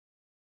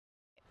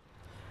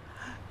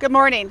Good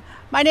morning.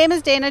 My name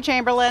is Dana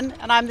Chamberlain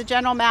and I'm the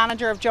General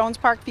Manager of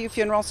Jones-Parkview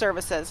Funeral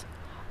Services.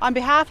 On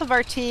behalf of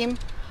our team,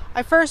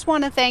 I first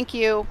want to thank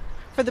you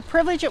for the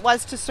privilege it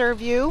was to serve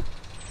you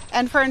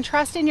and for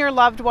entrusting your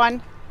loved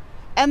one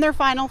and their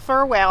final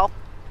farewell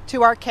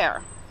to our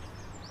care.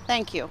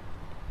 Thank you.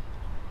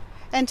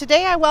 And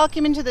today I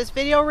welcome you into this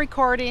video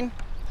recording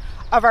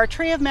of our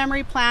Tree of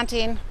Memory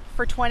planting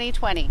for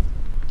 2020.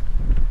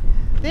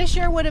 This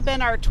year would have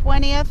been our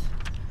 20th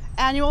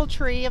annual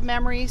Tree of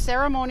Memory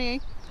ceremony,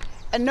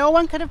 and no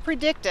one could have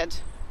predicted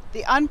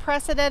the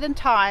unprecedented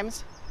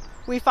times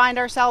we find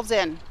ourselves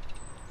in.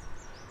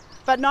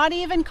 But not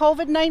even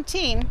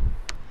COVID-19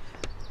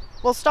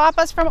 will stop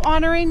us from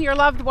honoring your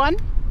loved one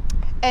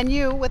and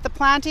you with the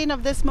planting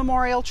of this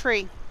memorial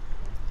tree.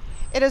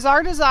 It is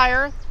our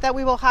desire that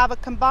we will have a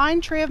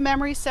combined Tree of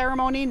Memory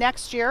ceremony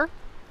next year,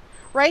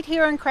 right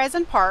here in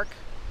Crescent Park,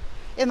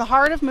 in the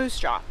heart of Moose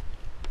Jaw.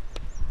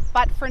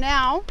 But for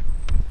now,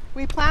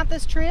 we plant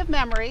this Tree of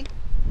Memory,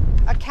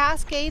 a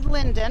Cascade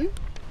Linden,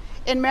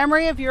 in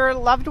memory of your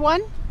loved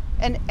one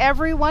and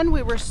everyone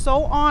we were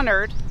so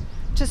honored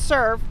to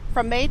serve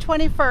from May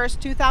 21st,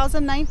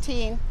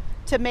 2019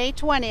 to May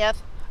 20th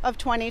of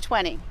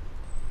 2020.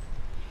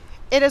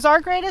 It is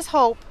our greatest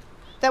hope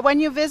that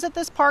when you visit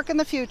this park in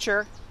the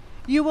future,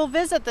 you will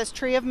visit this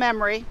Tree of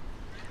Memory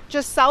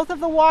just south of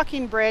the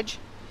walking bridge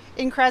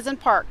in Crescent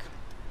Park.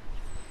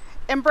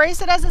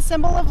 Embrace it as a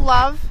symbol of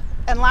love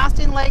and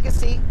lasting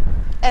legacy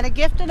and a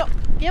gift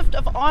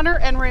of honor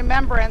and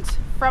remembrance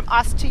from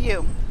us to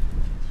you.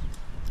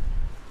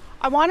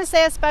 I want to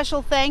say a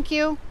special thank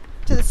you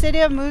to the City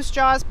of Moose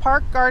Jaw's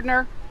Park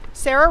Gardener,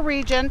 Sarah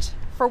Regent,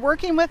 for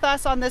working with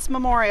us on this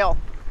memorial,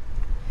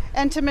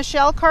 and to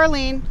Michelle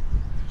Carleen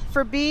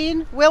for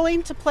being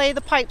willing to play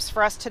the pipes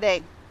for us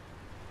today.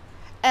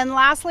 And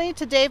lastly,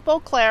 to Dave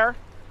Boisclair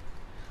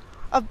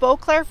of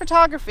Boisclair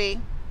Photography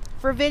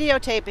for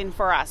videotaping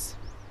for us.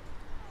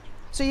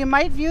 So you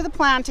might view the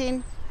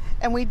planting,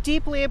 and we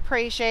deeply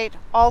appreciate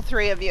all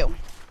three of you.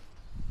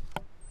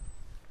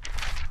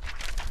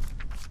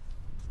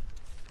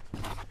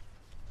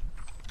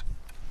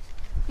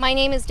 My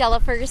name is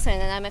Della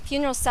Ferguson and I'm a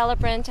funeral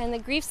celebrant and the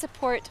grief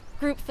support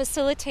group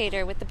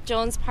facilitator with the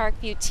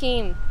Jones-Parkview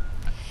team.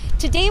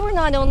 Today we're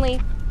not only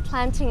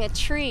planting a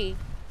tree,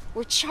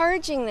 we're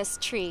charging this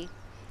tree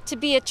to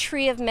be a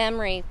tree of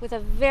memory with a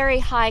very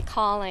high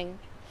calling.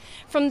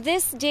 From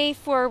this day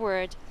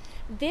forward,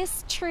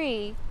 this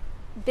tree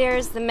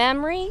bears the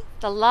memory,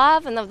 the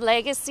love, and the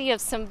legacy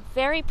of some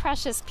very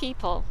precious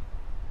people.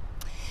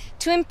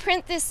 To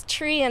imprint this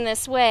tree in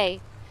this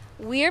way,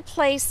 we're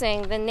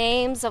placing the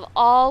names of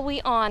all we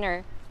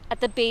honor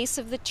at the base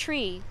of the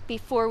tree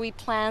before we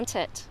plant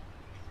it.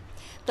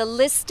 The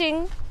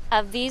listing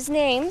of these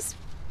names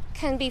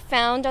can be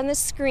found on the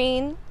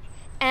screen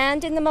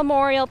and in the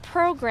memorial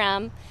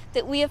program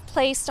that we have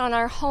placed on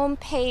our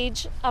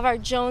homepage of our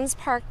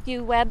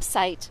Jones-Parkview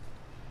website.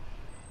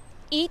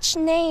 Each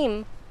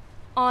name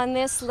on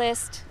this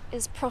list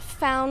is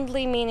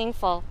profoundly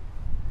meaningful,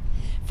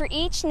 for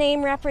each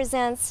name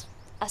represents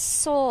a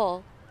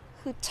soul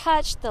who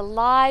touched the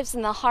lives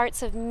and the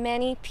hearts of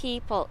many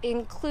people,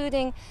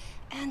 including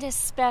and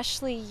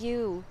especially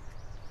you.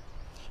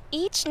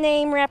 Each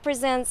name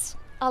represents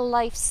a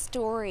life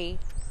story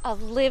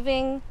of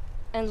living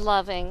and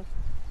loving.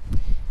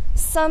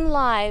 Some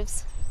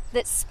lives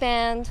that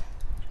spanned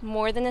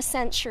more than a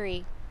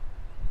century,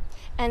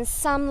 and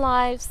some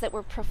lives that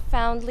were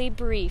profoundly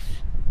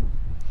brief.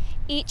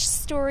 Each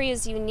story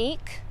is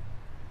unique.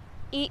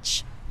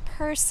 Each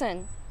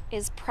person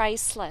is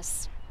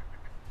priceless.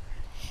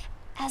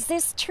 As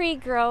this tree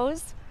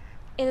grows,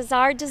 it is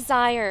our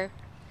desire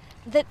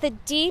that the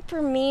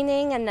deeper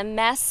meaning and the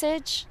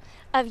message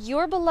of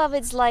your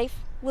beloved's life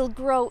will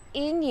grow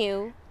in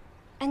you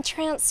and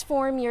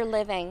transform your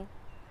living.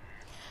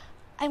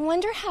 I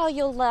wonder how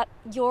you'll let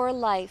your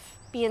life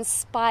be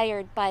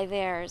inspired by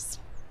theirs.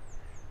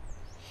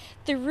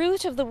 The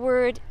root of the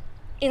word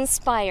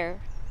inspire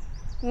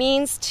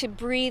means to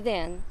breathe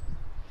in,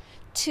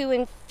 to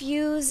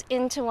infuse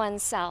into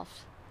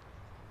oneself.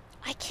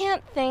 I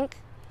can't think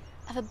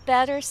of a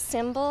better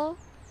symbol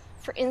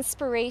for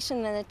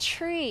inspiration than a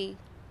tree,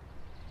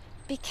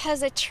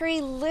 because a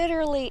tree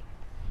literally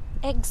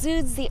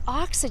exudes the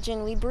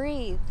oxygen we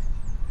breathe.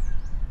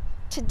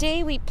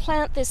 Today we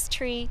plant this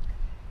tree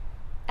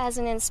as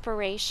an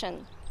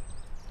inspiration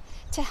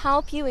to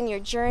help you in your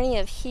journey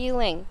of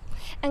healing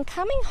and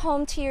coming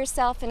home to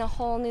yourself in a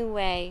whole new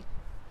way.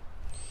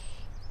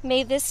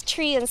 May this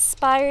tree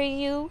inspire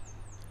you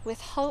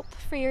with hope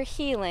for your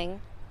healing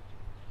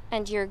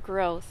and your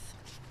growth.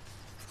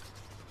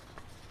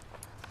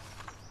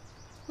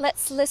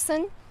 Let's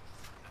listen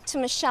to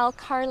Michelle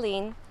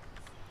Carleen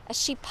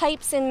as she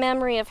pipes in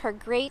memory of her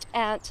great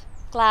aunt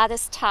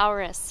Gladys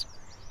Tauris,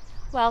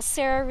 while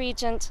Sarah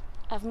Regent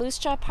of Moose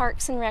Jaw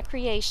Parks and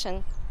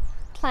Recreation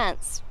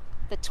plants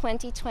the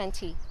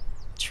 2020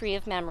 Tree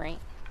of Memory.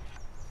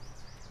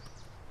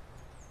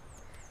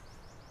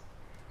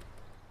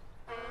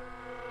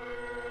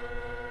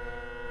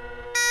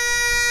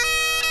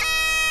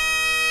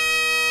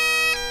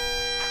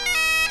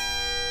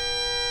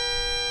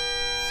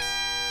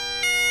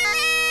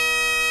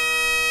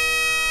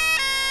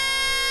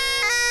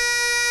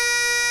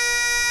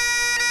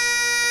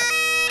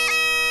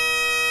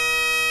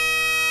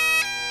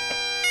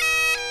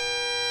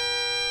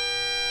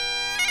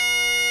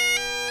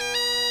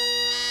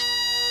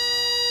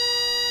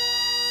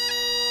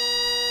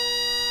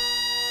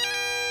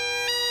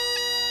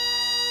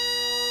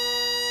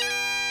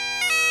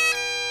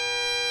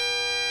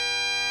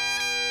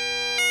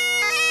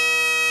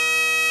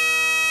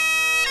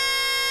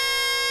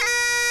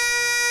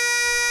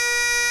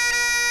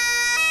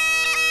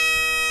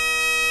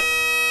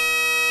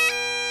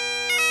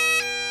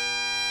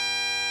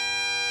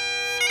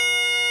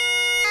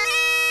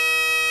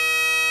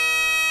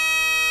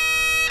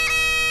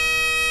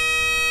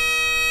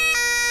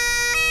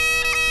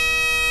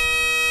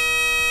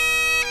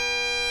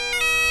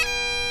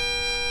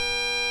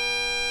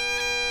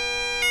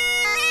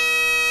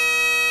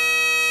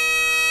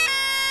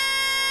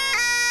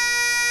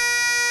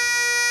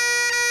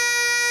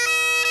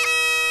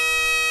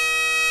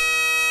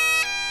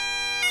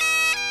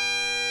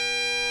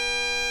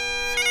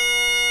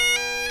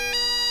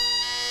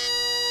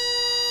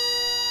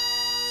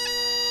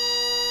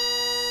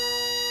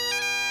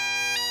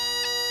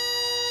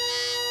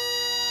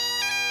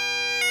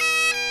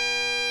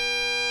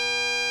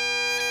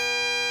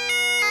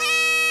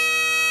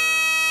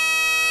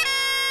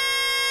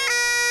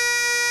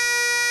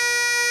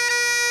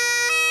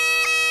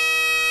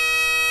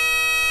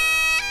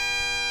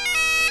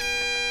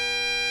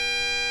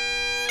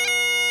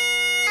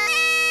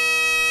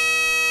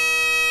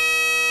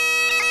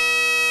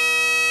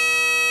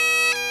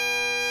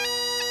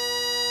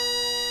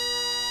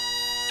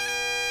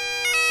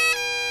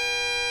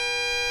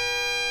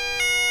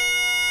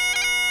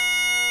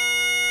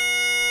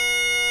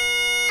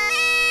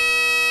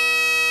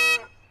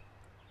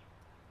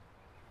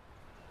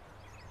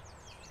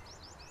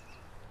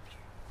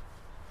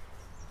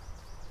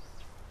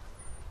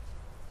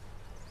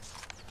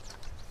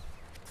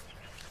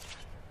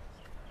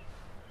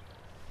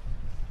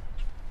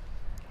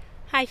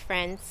 Hi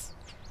friends,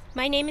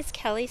 my name is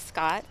Kelly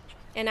Scott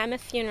and I'm a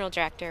funeral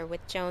director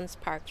with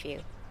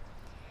Jones-Parkview.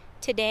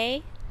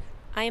 Today,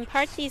 I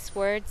impart these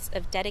words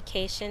of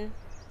dedication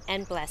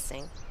and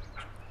blessing.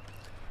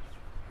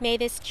 May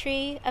this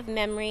tree of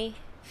memory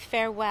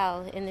fare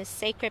well in this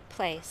sacred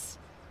place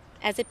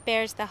as it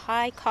bears the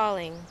high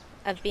calling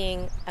of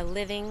being a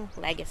living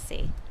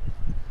legacy.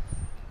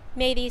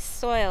 May these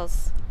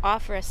soils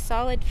offer a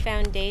solid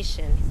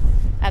foundation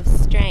of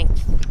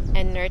strength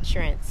and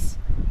nurturance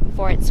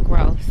for its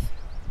growth.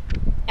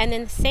 And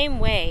in the same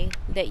way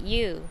that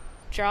you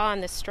draw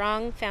on the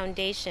strong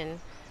foundation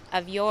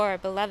of your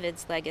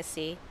beloved's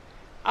legacy,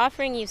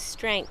 offering you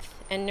strength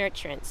and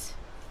nurturance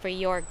for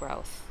your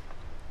growth.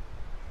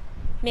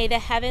 May the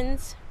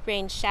heavens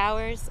rain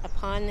showers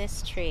upon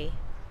this tree,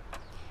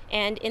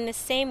 and in the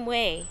same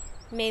way,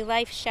 may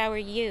life shower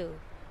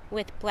you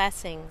with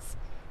blessings,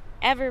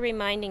 ever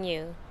reminding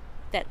you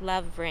that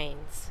love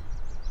reigns.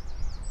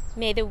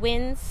 May the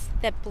winds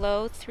that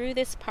blow through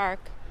this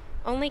park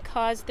only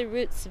cause the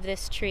roots of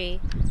this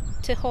tree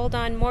to hold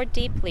on more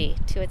deeply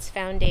to its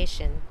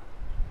foundation,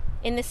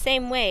 in the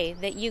same way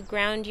that you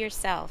ground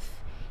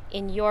yourself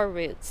in your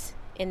roots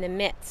in the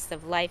midst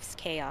of life's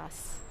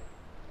chaos.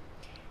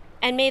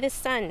 And may the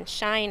sun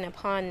shine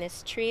upon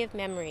this tree of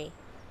memory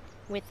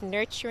with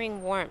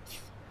nurturing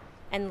warmth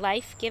and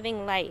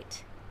life-giving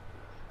light,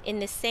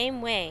 in the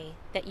same way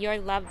that your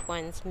loved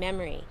one's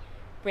memory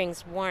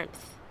brings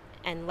warmth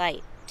and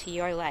light to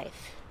your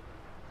life.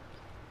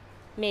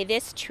 May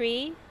this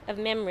tree of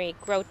memory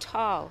grow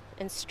tall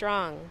and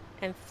strong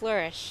and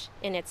flourish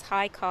in its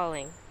high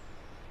calling,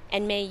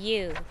 and may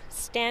you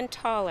stand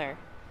taller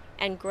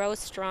and grow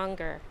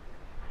stronger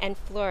and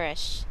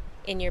flourish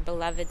in your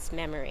beloved's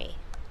memory.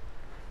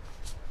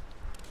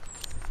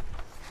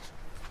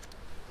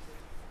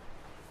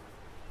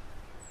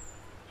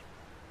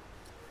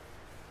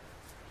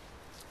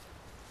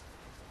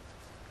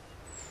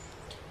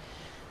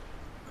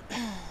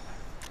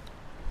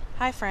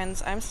 Hi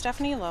friends, I'm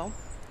Stephanie Lowe,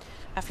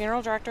 a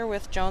funeral director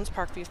with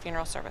Jones-Parkview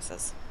Funeral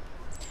Services.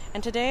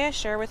 And today I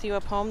share with you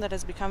a poem that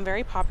has become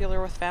very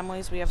popular with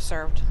families we have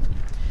served.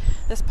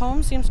 This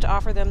poem seems to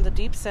offer them the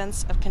deep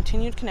sense of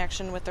continued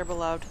connection with their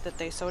beloved that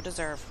they so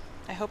deserve.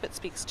 I hope it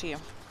speaks to you.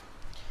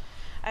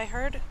 I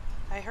heard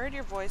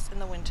your voice in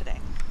the wind today,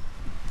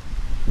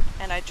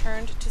 and I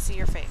turned to see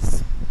your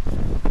face.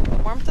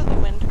 The warmth of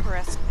the wind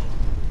caressed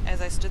me as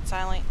I stood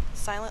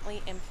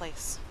silently in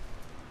place.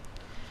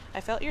 I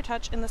felt your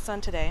touch in the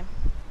sun today,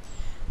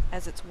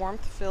 as its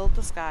warmth filled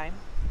the sky.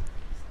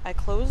 I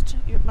closed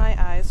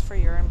my eyes for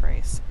your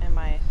embrace, and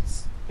my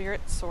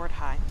spirit soared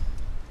high.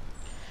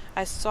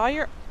 I saw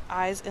your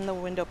eyes in the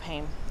window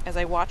pane as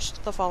I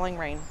watched the falling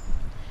rain.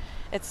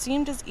 It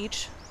seemed as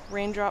each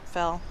raindrop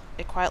fell,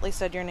 it quietly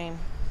said your name.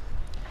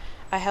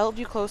 I held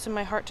you close in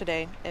my heart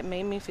today. It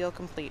made me feel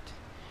complete.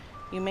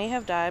 You may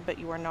have died, but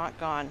you are not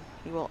gone.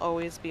 You will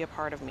always be a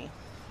part of me.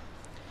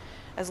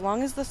 As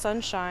long as the sun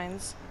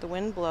shines, the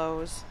wind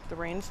blows, the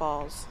rain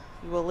falls,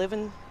 you will live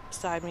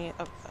inside me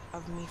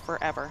of me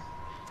forever,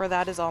 for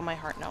that is all my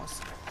heart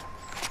knows.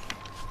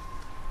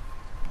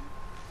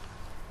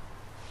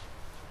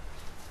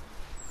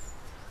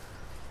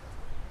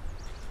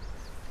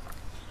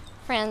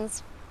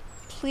 Friends,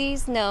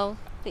 please know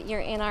that you're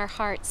in our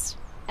hearts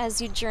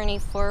as you journey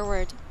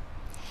forward.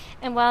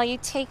 And while you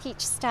take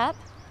each step,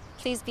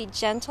 please be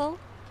gentle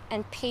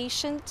and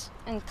patient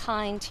and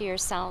kind to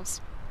yourselves.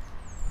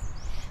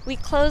 We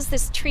close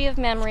this tree of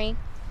memory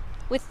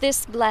with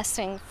this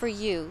blessing for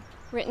you,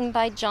 written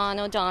by John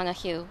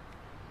O'Donoghue.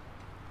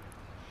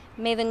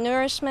 May the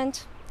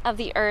nourishment of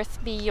the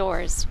earth be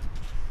yours.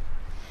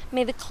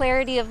 May the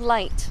clarity of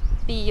light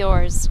be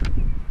yours.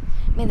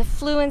 May the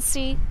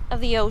fluency of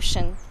the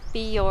ocean be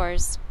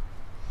yours.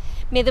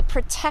 May the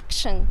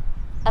protection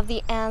of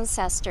the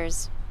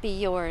ancestors be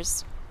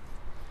yours.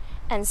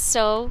 And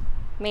so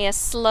may a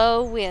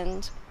slow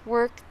wind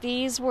work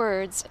these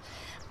words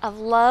of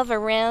love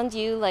around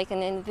you like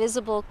an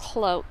invisible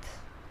cloak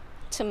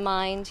to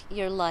mind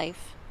your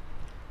life.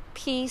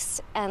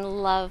 Peace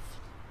and love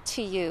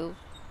to you.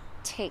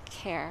 Take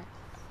care.